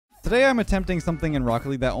Today I'm attempting something in Rocket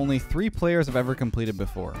League that only 3 players have ever completed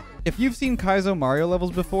before. If you've seen Kaizo Mario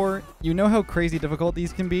levels before, you know how crazy difficult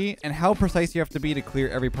these can be and how precise you have to be to clear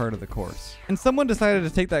every part of the course. And someone decided to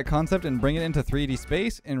take that concept and bring it into 3D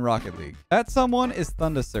space in Rocket League. That someone is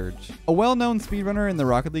Thundersurge, a well-known speedrunner in the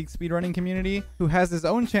Rocket League speedrunning community who has his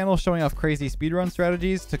own channel showing off crazy speedrun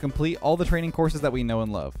strategies to complete all the training courses that we know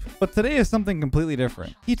and love. But today is something completely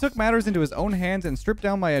different. He took matters into his own hands and stripped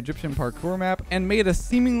down my Egyptian parkour map and made a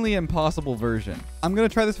seemingly impossible version. I'm gonna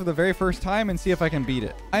try this for the very first time and see if I can beat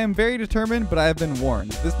it. I am very determined, but I have been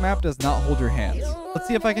warned. This map does not hold your hands. Let's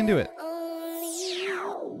see if I can do it.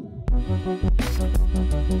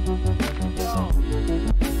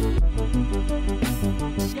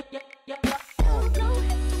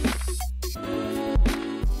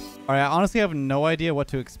 Alright, I honestly have no idea what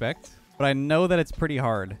to expect, but I know that it's pretty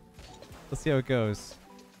hard. Let's see how it goes.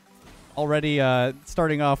 Already,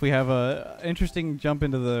 starting off, we have a interesting jump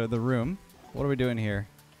into the room. What are we doing here?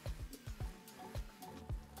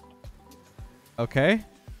 Okay.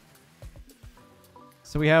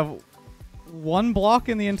 So we have 1 block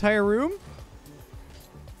in the entire room?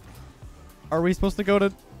 Are we supposed to go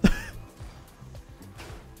to...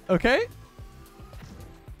 Okay.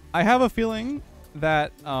 I have a feeling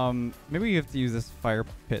that, maybe we have to use this fire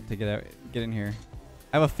pit to get in here.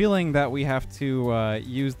 I have a feeling that we have to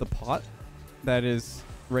use the pot that is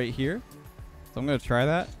right here. So I'm going to try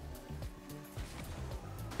that.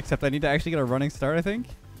 Except I need to actually get a running start, I think.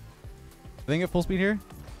 I think at full speed here.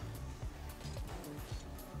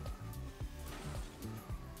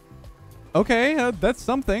 Okay, that's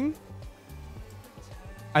something.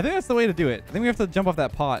 I think that's the way to do it. I think we have to jump off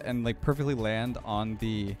that pot and like perfectly land on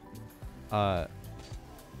the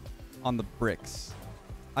bricks.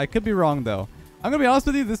 I could be wrong though. I'm gonna be honest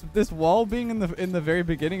with you. This wall being in the very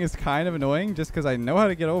beginning is kind of annoying, just because I know how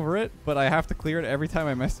to get over it, but I have to clear it every time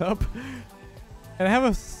I mess up. And I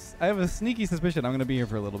have a sneaky suspicion I'm gonna be here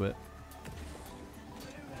for a little bit.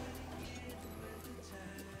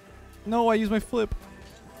 No, I used my flip.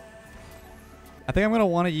 I think I'm gonna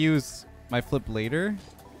want to use my flip later.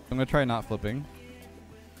 I'm gonna try not flipping.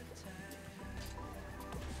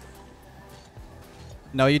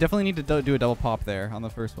 No, you definitely need to do a double pop there on the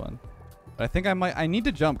first one. But I think I need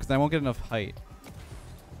to jump because I won't get enough height.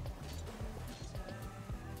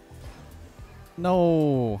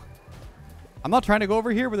 No. I'm not trying to go over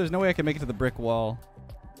here, but there's no way I can make it to the brick wall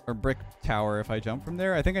or brick tower if I jump from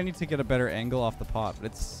there. I think I need to get a better angle off the pot, but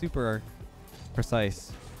it's super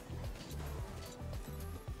precise.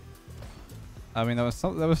 I mean, that was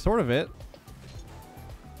sort of it.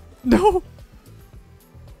 No.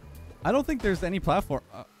 I don't think there's any platform.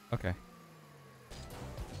 Okay.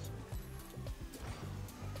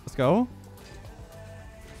 Let's go.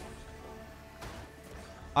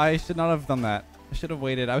 I should not have done that. I should have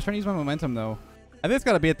waited. I was trying to use my momentum though. I think it's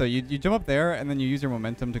got to be it though. You jump up there and then you use your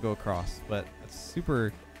momentum to go across. But it's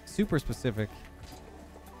super specific.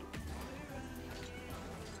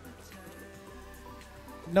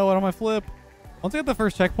 No, I don't my flip. Once I get the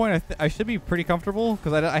first checkpoint, I should be pretty comfortable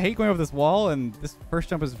because I hate going over this wall and this first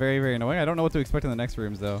jump is very, very annoying. I don't know what to expect in the next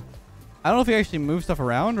rooms though. I don't know if you actually move stuff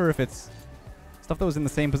around or if it's stuff that was in the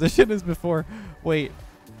same position as before. Wait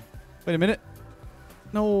a minute.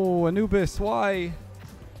 No, Anubis, why?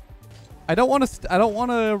 I don't want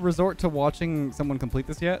to resort to watching someone complete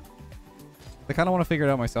this yet. I kind of want to figure it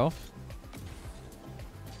out myself.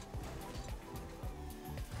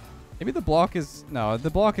 Maybe the block is... No, the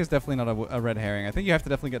block is definitely not a red herring. I think you have to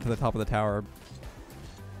definitely get to the top of the tower.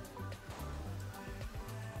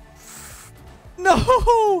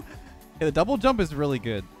 No! Yeah, the double jump is really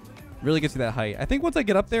good. Really gets you that height. I think once I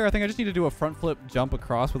get up there, I think I just need to do a front flip jump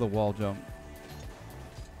across with a wall jump.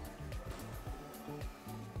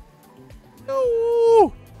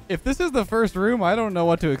 No! If this is the first room, I don't know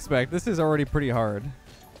what to expect. This is already pretty hard.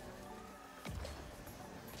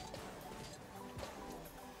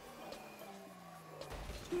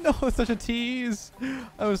 No, it's such a tease.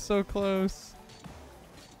 I was so close.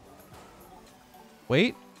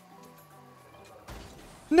 Wait.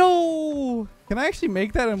 No! Can I actually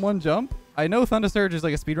make that in one jump? I know Thundersurge is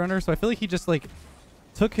like a speedrunner, so I feel like he just like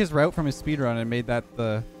took his route from his speedrun and made that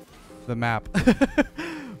the map.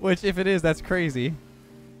 Which, if it is, that's crazy.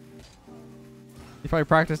 He probably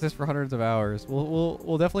practiced this for hundreds of hours.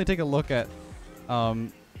 We'll definitely take a look at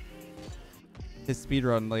his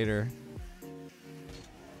speedrun later.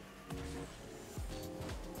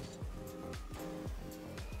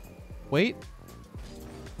 Wait.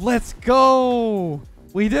 Let's go!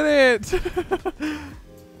 We did it!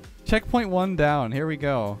 Checkpoint 1 down. Here we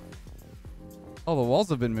go. Oh, the walls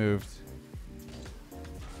have been moved.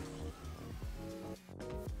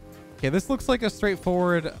 Okay, this looks like a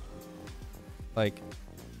straightforward, like,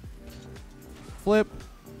 flip.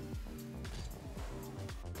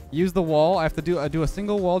 Use the wall. I have to do a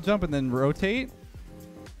single wall jump and then rotate.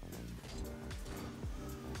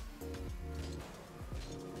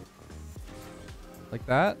 Like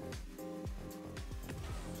that.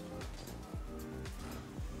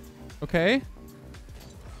 Okay.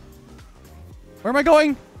 Where am I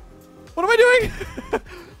going? What am I doing?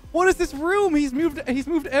 What is this room? He's moved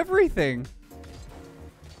everything.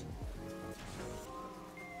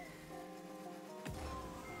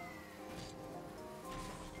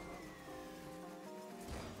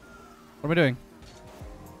 What am I doing?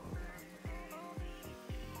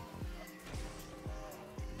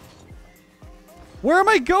 Where am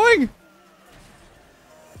I going?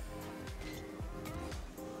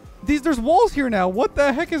 There's walls here now. What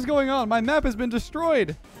the heck is going on? My map has been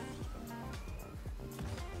destroyed.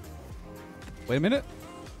 Wait a minute.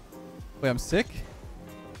 Wait, I'm sick?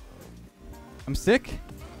 I'm sick?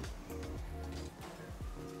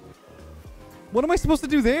 What am I supposed to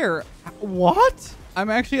do there? What? I'm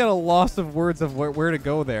actually at a loss of words of where to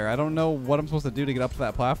go there. I don't know what I'm supposed to do to get up to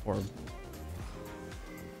that platform.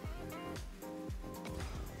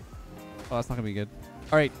 Oh, that's not gonna be good.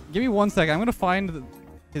 All right, give me 1 second. I'm gonna find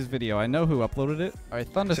his video. I know who uploaded it. All right,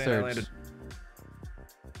 Thunder Surge.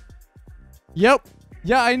 Yep.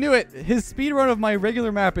 Yeah, I knew it. His speedrun of my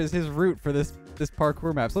regular map is his route for this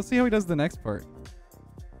parkour map. So let's see how he does the next part.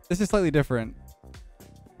 This is slightly different.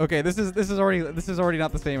 Okay, this is already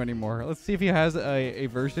not the same anymore. Let's see if he has a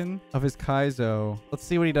version of his Kaizo. Let's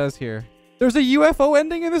see what he does here. There's a UFO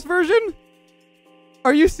ending in this version?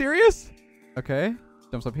 Are you serious? Okay,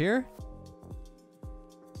 jumps up here.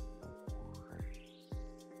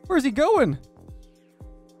 Where's he going?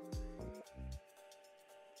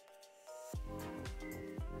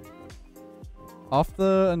 Off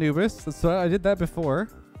the Anubis. So I did that before.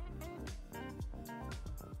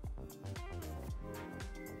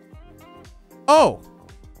 Oh!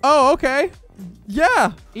 Oh, okay.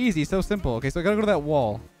 Yeah! Easy, so simple. Okay, so I gotta go to that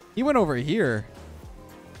wall. He went over here.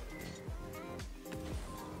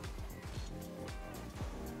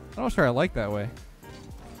 I'm not sure I like that way.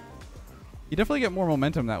 You definitely get more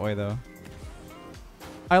momentum that way, though.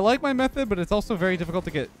 I like my method, but it's also very difficult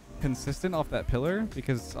to get consistent off that pillar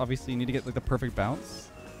because obviously you need to get like the perfect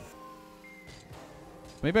bounce.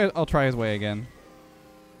 Maybe I'll try his way again.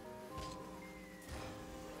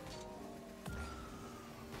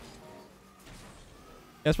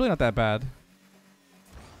 Yeah, it's really not that bad.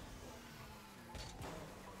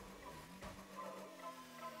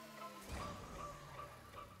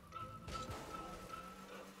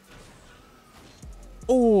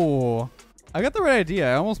 Oh, I got the right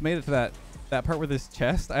idea. I almost made it to that part with his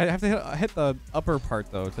chest. I have to hit the upper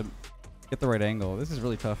part though to get the right angle. This is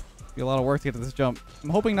really tough. It'll be a lot of work to get to this jump. I'm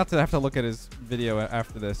hoping not to have to look at his video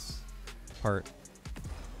after this part.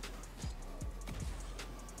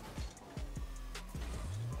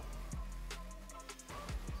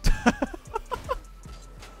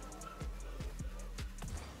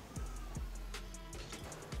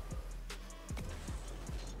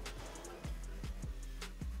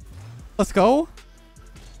 Let's go.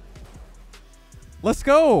 Let's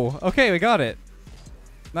go. Okay, we got it.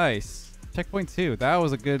 Nice. Checkpoint 2. That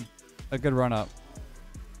was a good run up.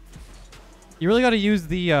 You really got to use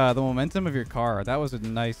the momentum of your car. That was a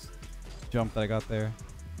nice jump that I got there.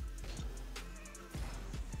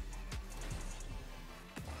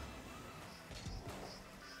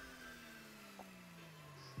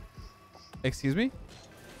 Excuse me?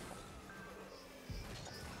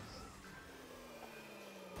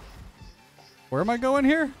 Where am I going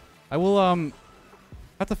here? I will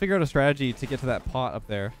have to figure out a strategy to get to that pot up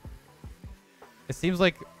there. It seems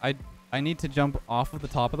like I need to jump off of the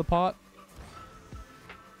top of the pot.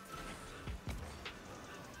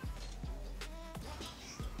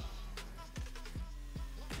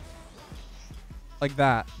 Like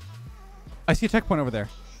that. I see a checkpoint over there.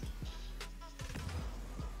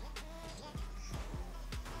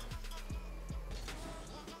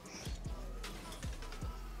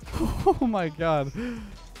 Oh my god. You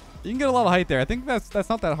can get a lot of height there. I think that's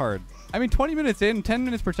not that hard. I mean, 20 minutes in, 10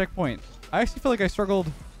 minutes per checkpoint. I actually feel like I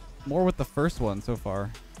struggled more with the first one so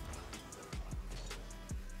far.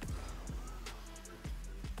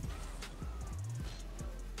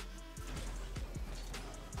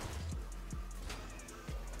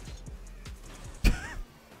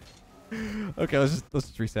 Okay, let's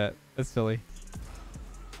just reset. That's silly.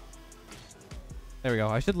 There we go.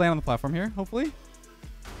 I should land on the platform here, hopefully.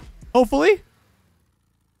 Hopefully.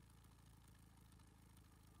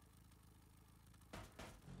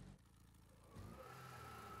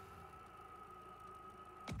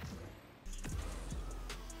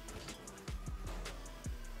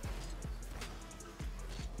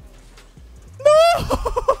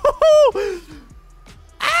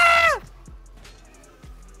 Ah!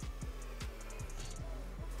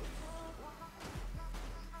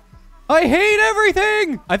 I hate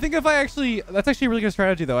everything. I think if I actually, that's actually a really good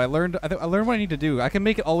strategy though. I learned what I need to do. I can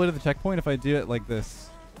make it all the way to the checkpoint if I do it like this.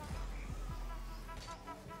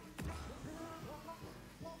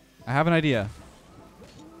 I have an idea.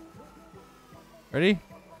 Ready?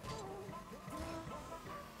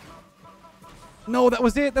 No, that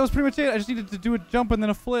was it. That was pretty much it. I just needed to do a jump and then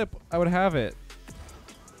a flip. I would have it.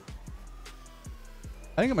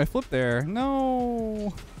 I didn't get my flip there.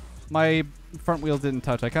 No. My front wheel didn't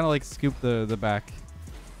touch. I kind of like scooped the back.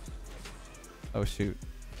 Oh, shoot.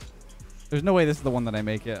 There's no way this is the one that I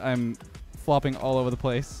make it. I'm flopping all over the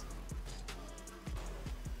place.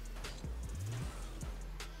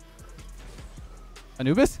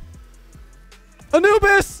 Anubis?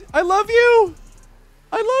 Anubis! I love you!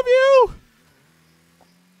 I love you!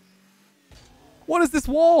 What is this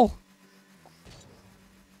wall?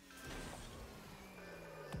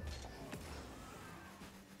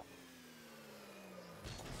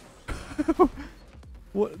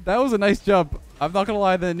 What? That was a nice jump. I'm not gonna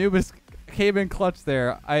lie, the Anubis came in clutch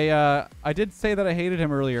there. I did say that I hated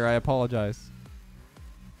him earlier. I apologize.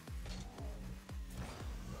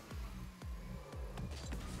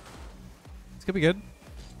 This could be good.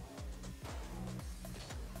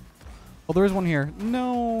 Oh, there is one here.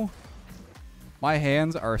 No. My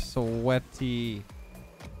hands are sweaty.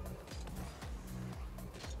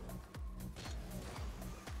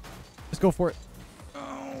 Just go for it.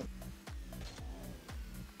 Oh.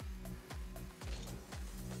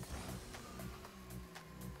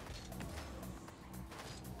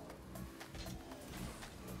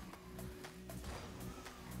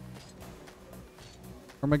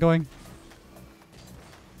 Where am I going?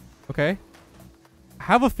 Okay. I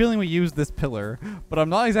have a feeling we used this pillar, but I'm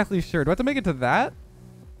not exactly sure. Do I have to make it to that?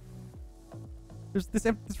 There's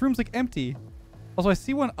this room's like empty. Also, I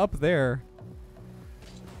see one up there.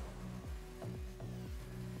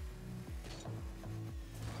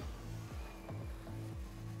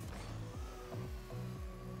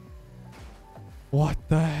 What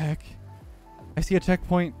the heck? I see a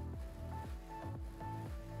checkpoint.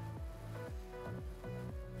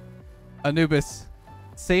 Anubis,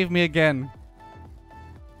 save me again.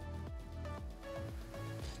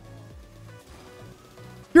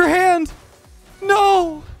 Your hand!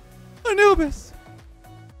 No! Anubis!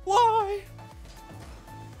 Why?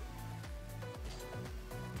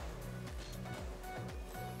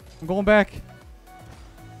 I'm going back.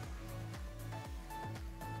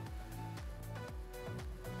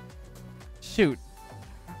 Shoot.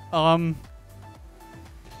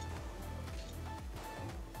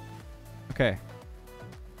 Okay.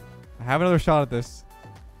 I have another shot at this.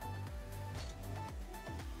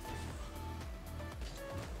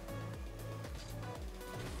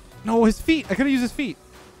 No, his feet. I could have used his feet.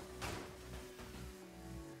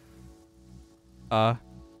 Oh.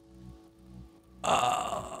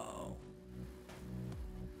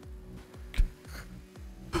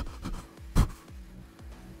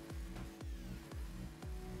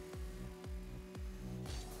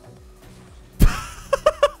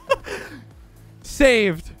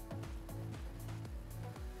 Saved.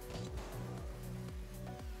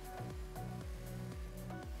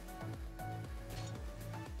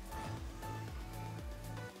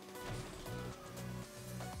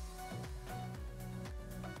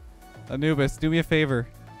 Anubis, do me a favor.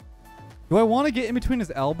 Do I want to get in between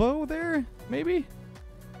his elbow there? Maybe?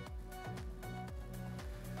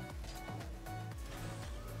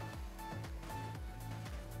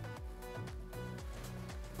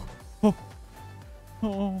 Oh.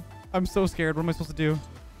 Oh. I'm so scared. What am I supposed to do?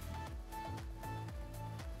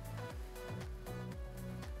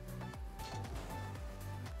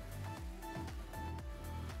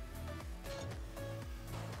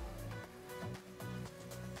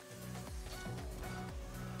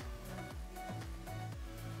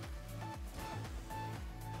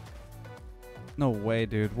 No way,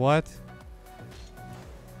 dude. What?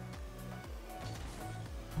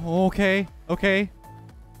 Okay. Okay.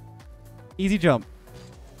 Easy jump.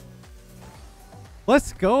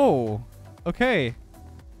 Let's go. Okay.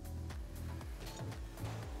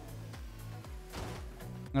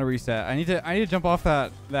 I'm gonna reset. I need to jump off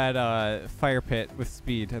that fire pit with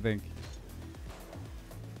speed, I think.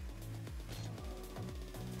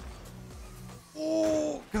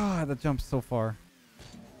 Oh god, that jump's so far.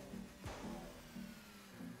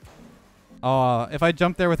 If I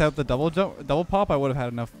jumped there without the double pop, I would have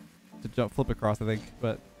had enough to flip across, I think.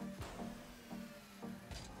 But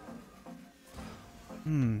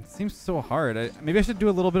seems so hard. Maybe I should do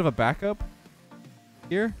a little bit of a backup.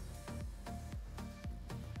 Here.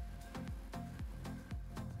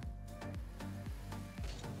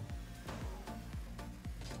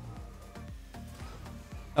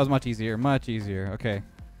 That was much easier. Much easier. Okay.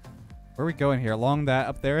 Where are we going here? Along that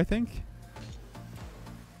up there, I think?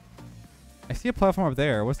 I see a platform up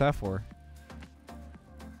there. What's that for?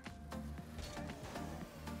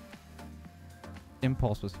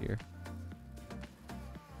 Impulse was here.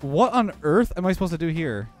 What on earth am I supposed to do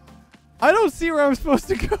here? I don't see where I'm supposed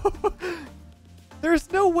to go.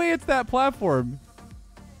 There's no way it's that platform.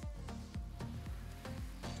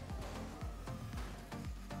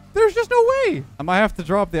 There's just no way. I might have to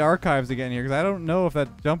drop the archives again here because I don't know if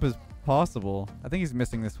that jump is possible. I think he's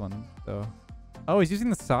missing this one, though. Oh, he's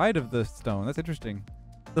using the side of the stone. That's interesting.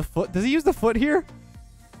 The foot. Does he use the foot here?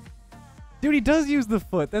 Dude, he does use the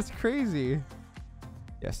foot. That's crazy.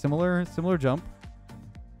 Yeah, similar jump.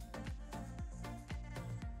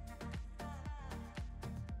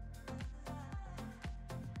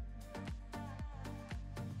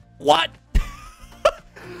 What?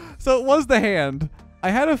 So it was the hand.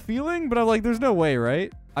 I had a feeling, but I'm like, there's no way,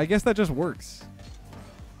 right? I guess that just works.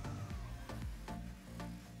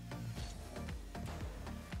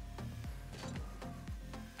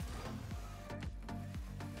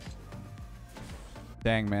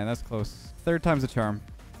 Dang, man, that's close. Third time's a charm.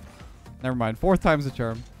 Never mind. Fourth time's a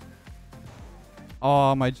charm.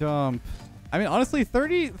 Oh, my jump. I mean, honestly,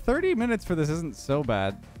 30 minutes for this isn't so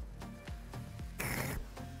bad.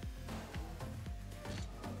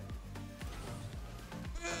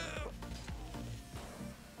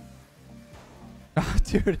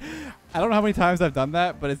 Dude, I don't know how many times I've done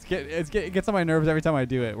that, but it gets on my nerves every time I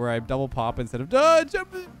do it, where I double pop instead of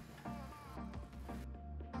jumping.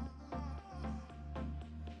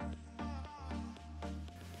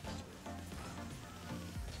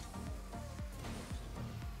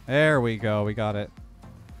 There we go. We got it.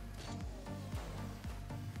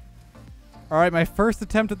 All right, my first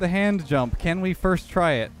attempt at the hand jump. Can we first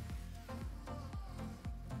try it?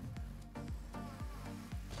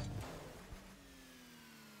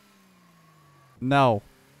 No.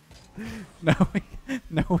 No,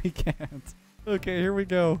 we can't. Okay, here we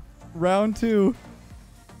go. Round 2.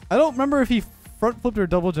 I don't remember if he front flipped or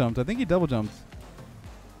double jumped. I think he double jumped.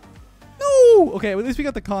 No! Okay, well, at least we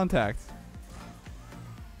got the contact.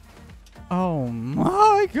 Oh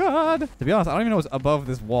my god. To be honest, I don't even know what's above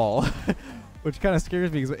this wall. Which kind of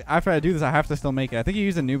scares me because after I do this, I have to still make it. I think he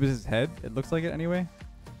used Anubis' head. It looks like it anyway.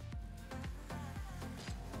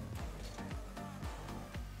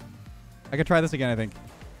 I could try this again, I think.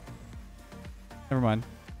 Never mind.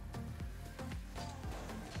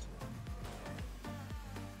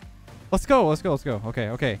 Let's go.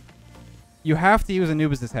 Okay. You have to use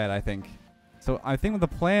Anubis' head, I think. So I think the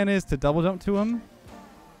plan is to double jump to him.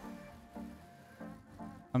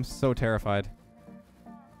 I'm so terrified.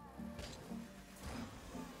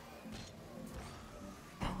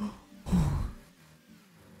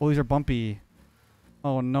 Oh, these are bumpy.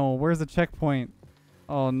 Oh no, where's the checkpoint?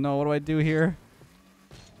 Oh no, what do I do here?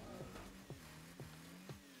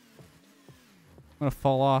 I'm gonna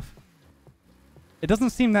fall off. It doesn't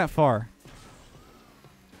seem that far.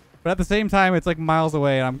 But at the same time, it's like miles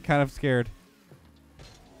away and I'm kind of scared.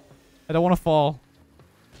 I don't want to fall.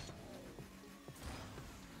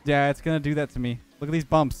 Yeah, it's gonna do that to me. Look at these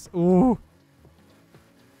bumps. Ooh.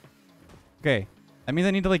 Okay. That means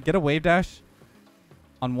I need to like get a wave dash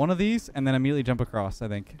on one of these and then immediately jump across, I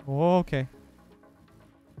think. Oh, okay.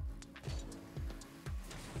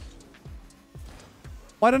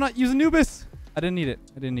 Why did I not use Anubis? I didn't need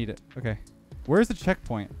it. Okay. Where's the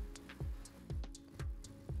checkpoint?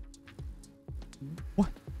 What?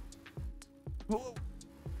 Whoa.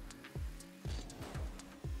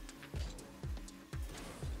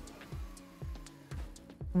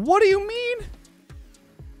 What do you mean?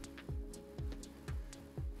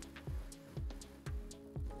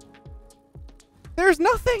 There's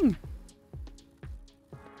nothing.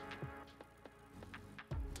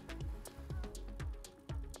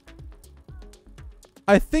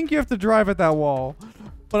 I think you have to drive at that wall,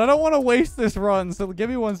 but I don't want to waste this run, so give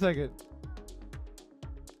me 1 second.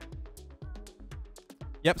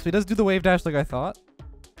 Yep, so he does do the wave dash like I thought.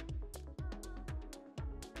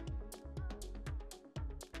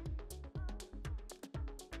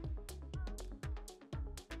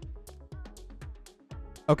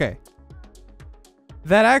 Okay.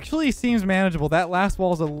 That actually seems manageable. That last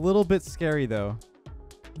wall is a little bit scary, though.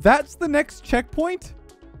 That's the next checkpoint?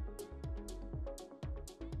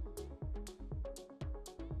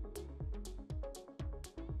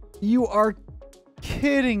 You are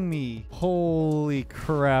kidding me. Holy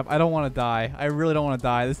crap. I don't want to die. I really don't want to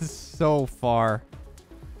die. This is so far.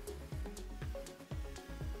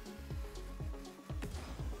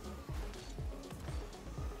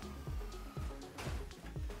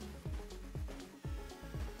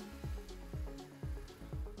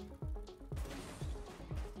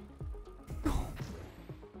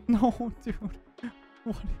 No, dude.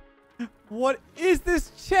 What? What is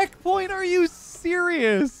this checkpoint? Are you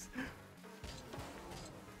serious?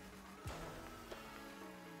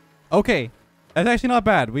 Okay. That's actually not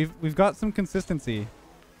bad. We've got some consistency.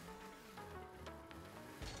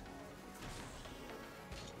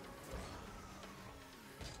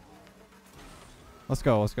 Let's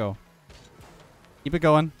go. Let's go. Keep it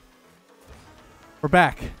going. We're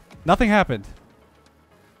back. Nothing happened.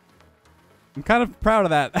 I'm kind of proud of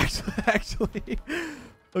that, actually.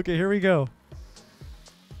 Okay, here we go.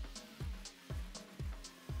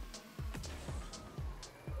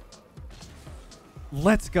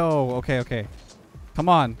 Let's go. Okay, okay. Come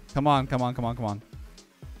on. Come on, come on, come on, come on.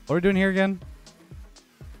 What are we doing here again?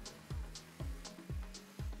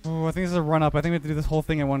 Oh, I think this is a run up. I think we have to do this whole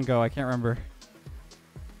thing in one go. I can't remember.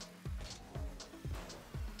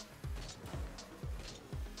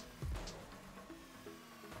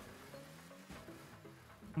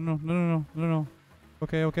 No, no, no, no, no, no.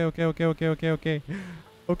 Okay, okay, okay, okay, okay, okay, okay.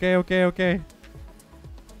 Okay, okay, okay.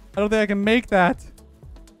 I don't think I can make that.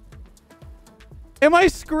 Am I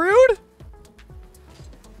screwed?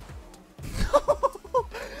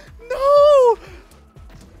 No!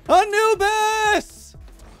 Anubis!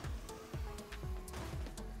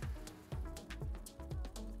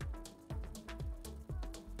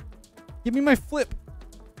 Give me my flip.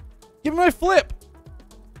 Give me my flip.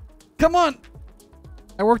 Come on.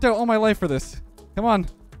 I worked out all my life for this. Come on.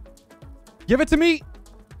 Give it to me.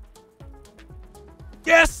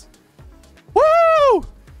 Yes! Woo!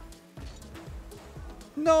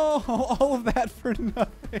 No, all of that for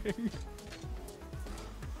nothing.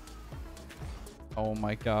 Oh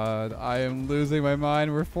my god, I am losing my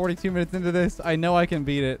mind. We're 42 minutes into this. I know I can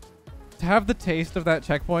beat it. To have the taste of that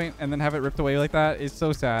checkpoint and then have it ripped away like that is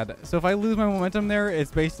so sad. So if I lose my momentum there,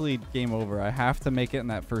 it's basically game over. I have to make it in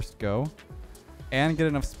that first go and get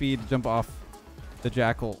enough speed to jump off the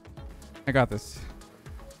jackal. I got this.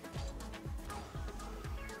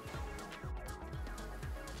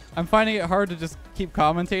 I'm finding it hard to just keep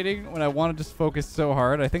commentating when I want to just focus so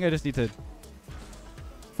hard. I think I just need to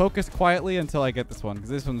focus quietly until I get this one, because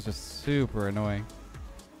this one's just super annoying.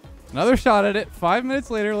 Another shot at it. 5 minutes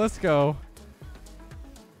later. Let's go.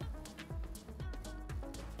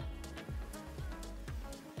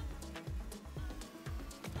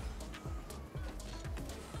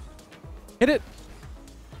 Hit it.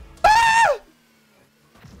 Ah!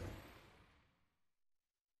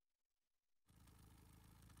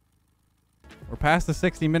 We're past the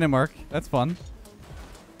 60-minute mark. That's fun.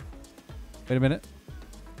 Wait a minute.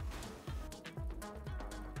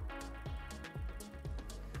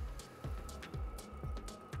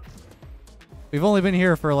 We've only been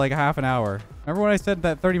here for like half an hour. Remember when I said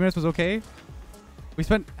that 30 minutes was okay? We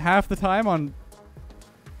spent half the time on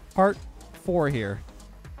part 4 here.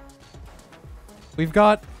 We've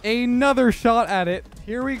got another shot at it.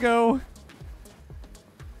 Here we go.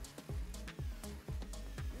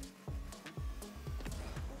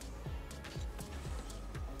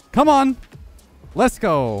 Come on. Let's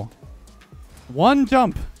go. One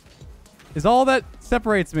jump is all that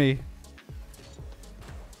separates me.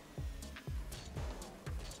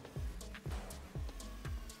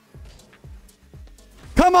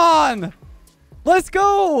 Come on. Let's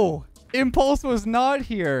go. Impulse was not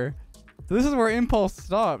here. So this is where Impulse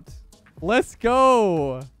stopped. Let's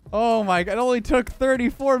go. Oh my god. It only took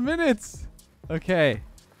 34 minutes. Okay.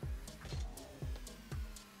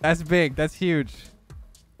 That's big. That's huge.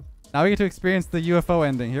 Now we get to experience the UFO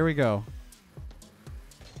ending. Here we go.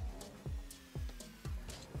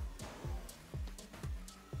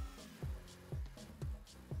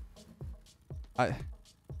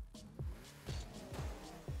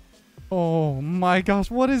 Oh my gosh.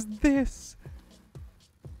 What is this?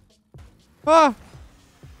 Ah!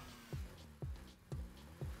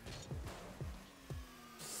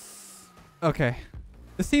 Okay.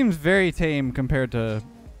 This seems very tame compared to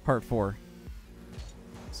part 4.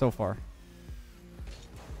 So far.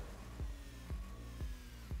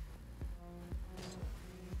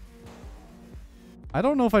 I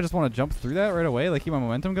don't know if I just want to jump through that right away, like keep my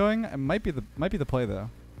momentum going. It might be the play though.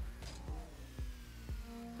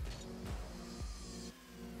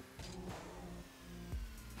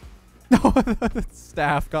 No, the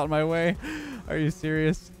staff got in my way. Are you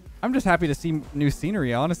serious? I'm just happy to see new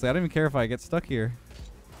scenery, honestly. I don't even care if I get stuck here.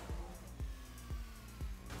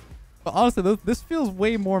 But honestly, this feels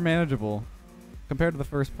way more manageable compared to the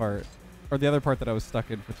first part. Or the other part that I was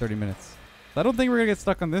stuck in for 30 minutes. So I don't think we're going to get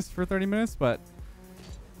stuck on this for 30 minutes, but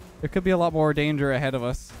there could be a lot more danger ahead of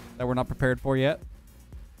us that we're not prepared for yet.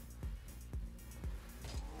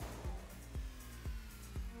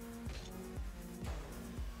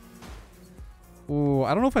 Ooh,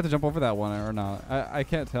 I don't know if I have to jump over that one or not. I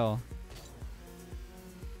can't tell.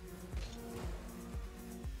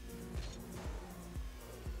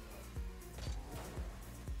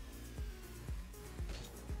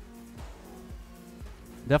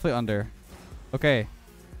 Definitely under. Okay.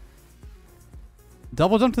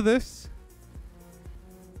 Double jump to this.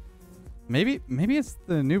 Maybe it's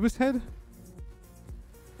the Anubis head?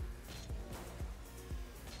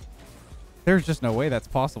 There's just no way that's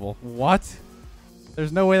possible. What?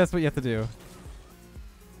 There's no way that's what you have to do.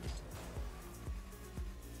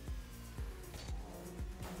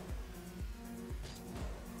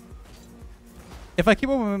 If I keep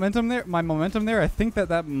my momentum there, I think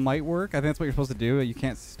that might work. I think that's what you're supposed to do. You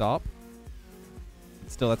can't stop.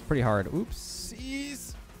 Still, that's pretty hard.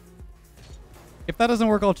 Oopsies. If that doesn't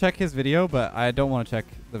work, I'll check his video, but I don't want to check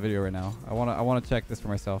the video right now. I want to check this for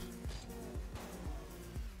myself.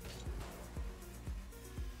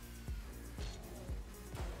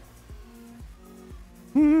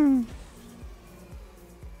 Can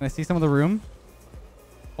I see some of the room?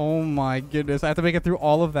 Oh my goodness. I have to make it through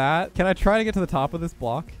all of that. Can I try to get to the top of this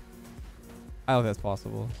block? I don't think that's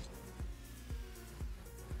possible.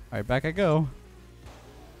 Alright, back I go.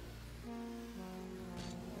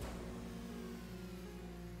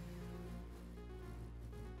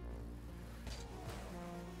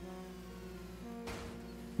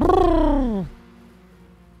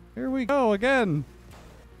 Here we go again.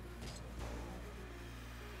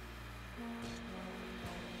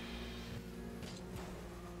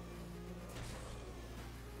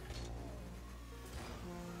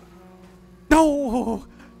 No!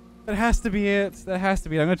 That has to be it. That has to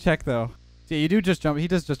be it. I'm gonna check though. See, you do just jump. He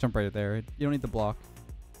does just jump right there. You don't need the block.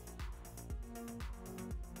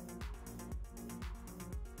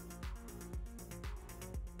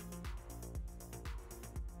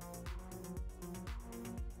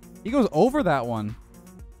 He goes over that one.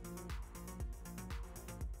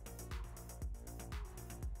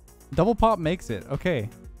 Double pop makes it. Okay.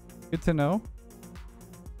 Good to know.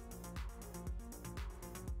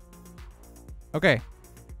 Okay.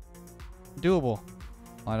 Doable.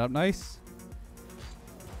 Line up nice.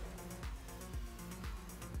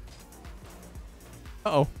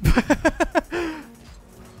 Uh-oh.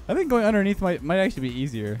 I think going underneath might actually be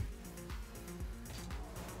easier.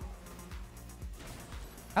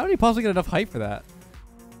 How did he possibly get enough height for that?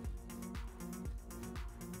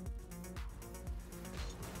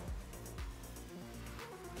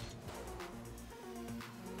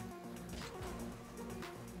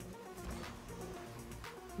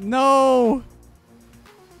 No!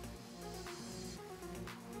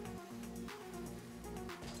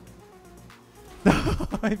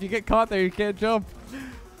 If you get caught there, you can't jump.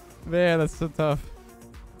 Man, that's so tough.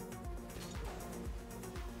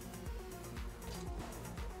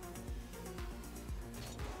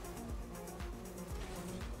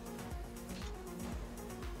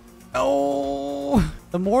 Oh!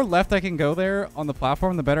 The more left I can go there on the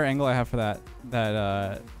platform, the better angle I have for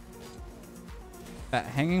that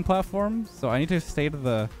hanging platform. So I need to stay to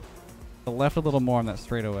the left a little more on that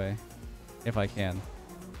straightaway, if I can.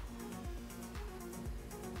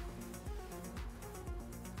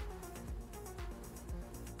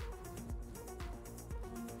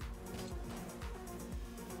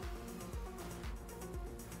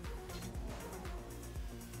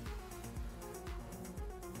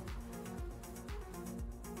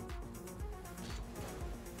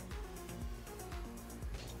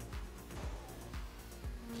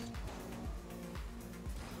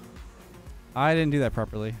 I didn't do that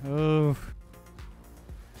properly. Oh.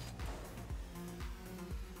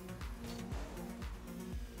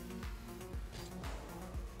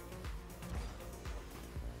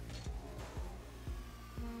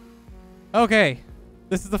 Okay.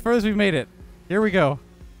 This is the furthest we've made it. Here we go.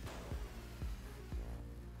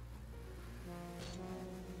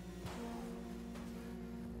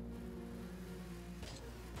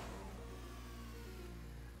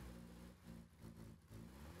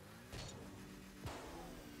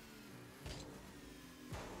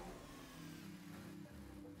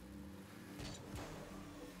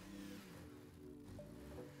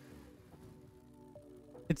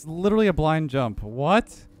 It's literally a blind jump. What?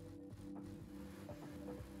 Is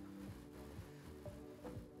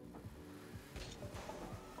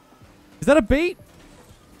that a bait?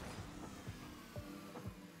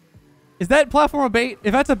 Is that platform a bait?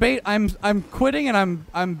 If that's a bait, I'm quitting and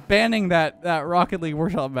I'm banning that Rocket League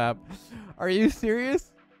workshop map. Are you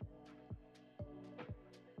serious?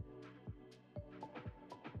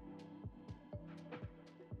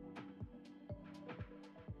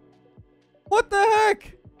 What the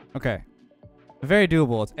heck? Okay. Very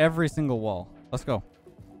doable. It's every single wall. Let's go.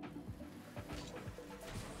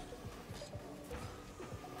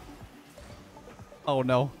 Oh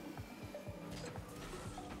no.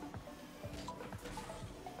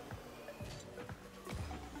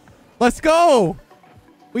 Let's go!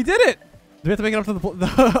 We did it! Do we have to make it up to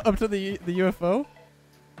the up to the UFO?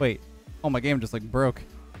 Wait. Oh, my game just like broke.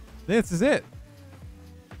 This is it.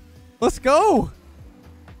 Let's go!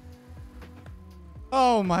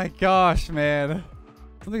 Oh my gosh, man.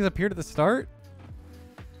 Something's appeared at the start?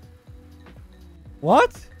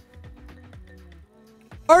 What?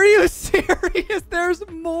 Are you serious? There's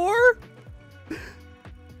more?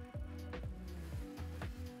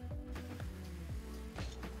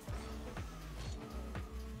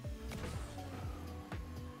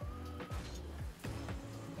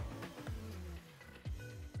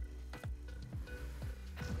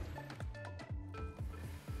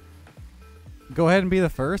 Go ahead and be the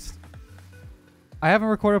first. I haven't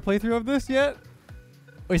recorded a playthrough of this yet.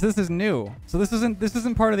 Wait, so this is new. So this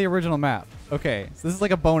isn't part of the original map. Okay, so this is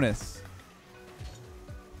like a bonus.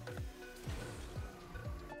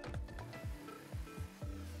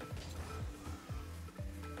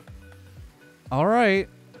 All right.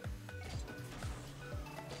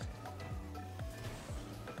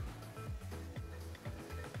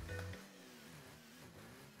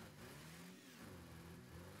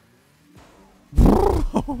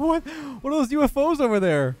 What are those UFOs over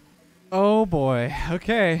there? Oh boy.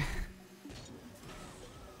 Okay.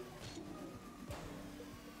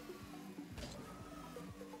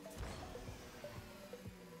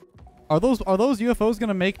 Are those UFOs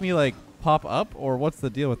gonna make me like pop up, or what's the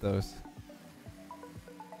deal with those?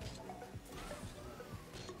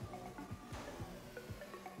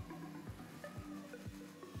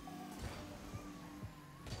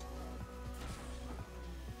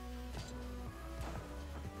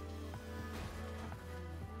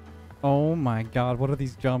 Oh my god, what are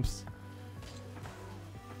these jumps?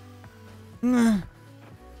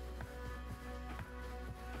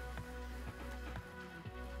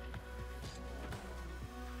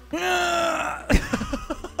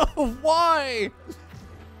 Why?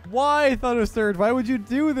 Why, Thunder Surge? Why would you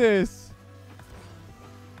do this?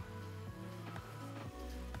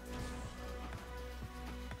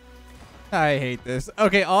 I hate this.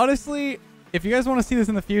 Okay, honestly, if you guys want to see this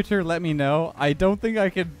in the future, let me know. I don't think I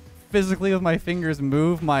could physically with my fingers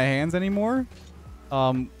move my hands anymore.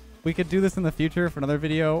 We could do this in the future for another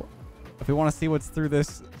video if we want to see what's through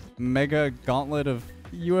this mega gauntlet of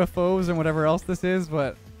UFOs and whatever else this is,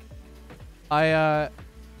 but I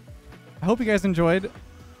hope you guys enjoyed.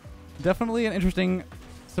 Definitely an interesting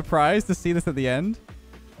surprise to see this at the end,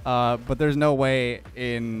 but there's no way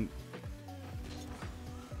in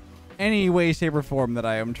any way, shape, or form that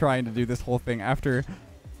I am trying to do this whole thing after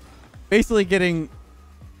basically getting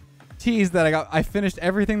teased that I finished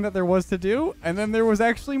everything that there was to do, and then there was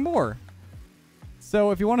actually more. So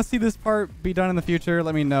if you want to see this part be done in the future,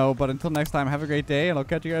 let me know. But until next time, have a great day, and I'll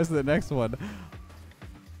catch you guys in the next one.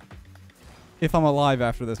 If I'm alive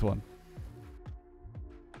after this one.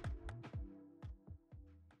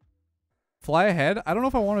 Fly ahead? I don't know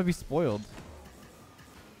if I want to be spoiled.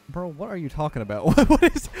 Bro, what are you talking about?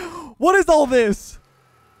 What is all this?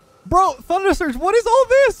 Bro, Thunder Surge, what is all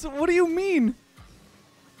this? What do you mean?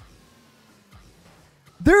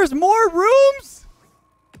 There's more rooms?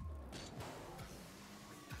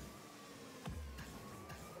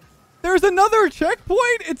 There's another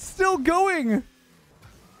checkpoint? It's still going.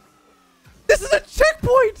 This is a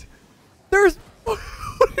checkpoint. There's I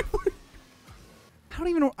don't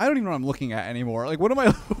even know what I'm looking at anymore. Like, what am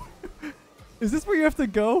I? Is this where you have to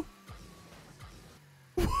go?